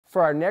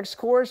For our next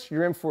course,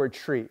 you're in for a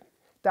treat.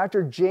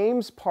 Dr.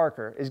 James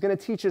Parker is going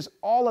to teach us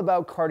all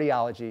about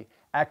cardiology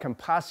at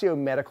Compassio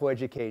Medical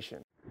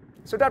Education.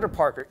 So Dr.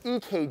 Parker,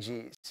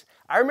 EKGs.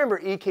 I remember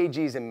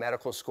EKGs in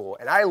medical school,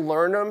 and I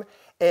learned them,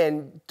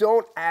 and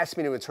don't ask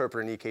me to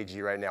interpret an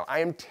EKG right now.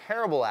 I am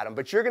terrible at them,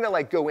 but you're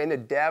gonna go into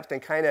depth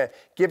and kind of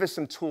give us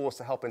some tools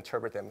to help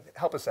interpret them.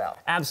 Help us out.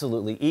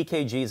 Absolutely.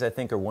 EKGs, I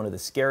think, are one of the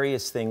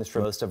scariest things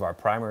for most of our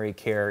primary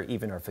care,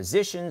 even our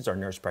physicians, our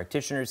nurse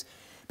practitioners,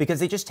 because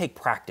they just take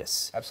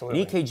practice.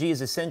 Absolutely. An EKG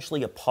is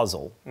essentially a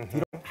puzzle. If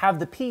you don't have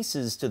the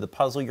pieces to the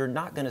puzzle, you're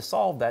not going to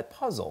solve that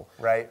puzzle.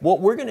 Right. What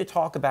we're going to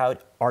talk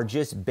about are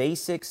just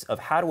basics of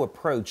how to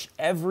approach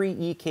every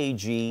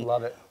EKG.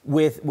 Love it.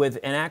 With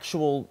an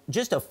actual,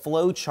 just a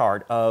flow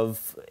chart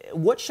of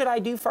what should I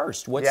do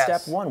first? What's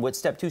step one? What's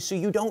step two? So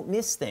you don't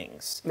miss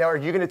things. Now, are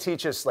you going to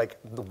teach us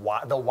the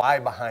why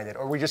behind it,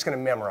 or are we just going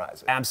to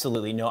memorize it?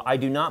 Absolutely. No, I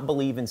do not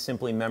believe in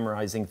simply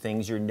memorizing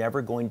things. You're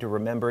never going to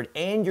remember it,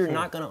 and you're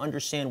not going to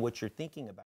understand what you're thinking about.